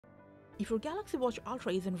If your Galaxy Watch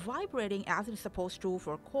Ultra isn't vibrating as it's supposed to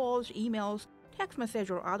for calls, emails, text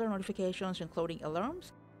message, or other notifications including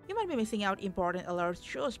alarms, you might be missing out important alerts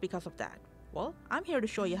just because of that. Well, I'm here to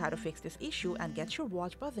show you how to fix this issue and get your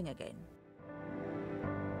watch buzzing again.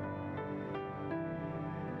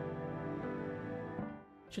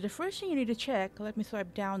 So the first thing you need to check, let me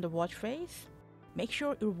swipe down the watch face. Make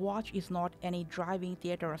sure your watch is not any driving,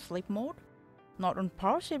 theater, or sleep mode, not on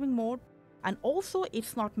power saving mode, and also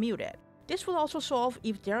it's not muted. This will also solve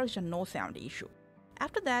if there is a no sound issue.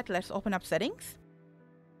 After that, let's open up settings.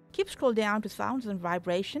 Keep scroll down to sounds and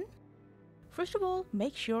vibration. First of all,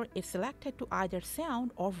 make sure it's selected to either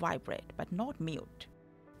sound or vibrate, but not mute.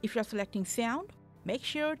 If you're selecting sound, make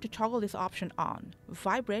sure to toggle this option on,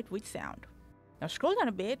 vibrate with sound. Now scroll down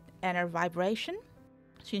a bit, enter vibration.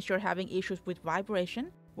 Since you're having issues with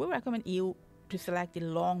vibration, we recommend you to select the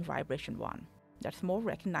long vibration one. That's more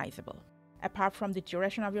recognizable. Apart from the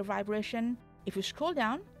duration of your vibration, if you scroll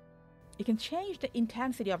down, you can change the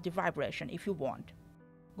intensity of the vibration if you want.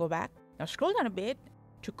 Go back. Now scroll down a bit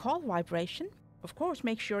to call vibration. Of course,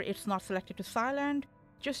 make sure it's not selected to silent.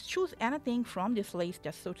 Just choose anything from this list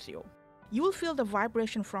that suits you. You will feel the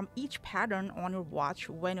vibration from each pattern on your watch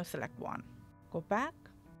when you select one. Go back.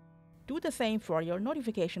 Do the same for your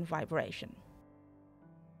notification vibration.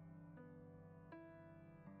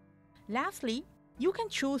 Lastly, you can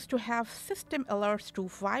choose to have system alerts to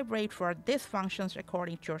vibrate for these functions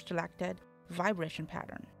according to your selected vibration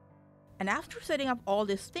pattern. And after setting up all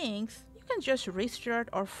these things, you can just restart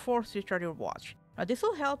or force restart your watch. Now this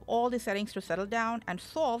will help all the settings to settle down and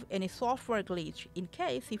solve any software glitch in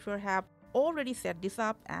case if you have already set this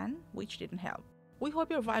up and which didn't help. We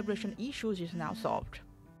hope your vibration issues is now solved.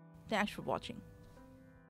 Thanks for watching.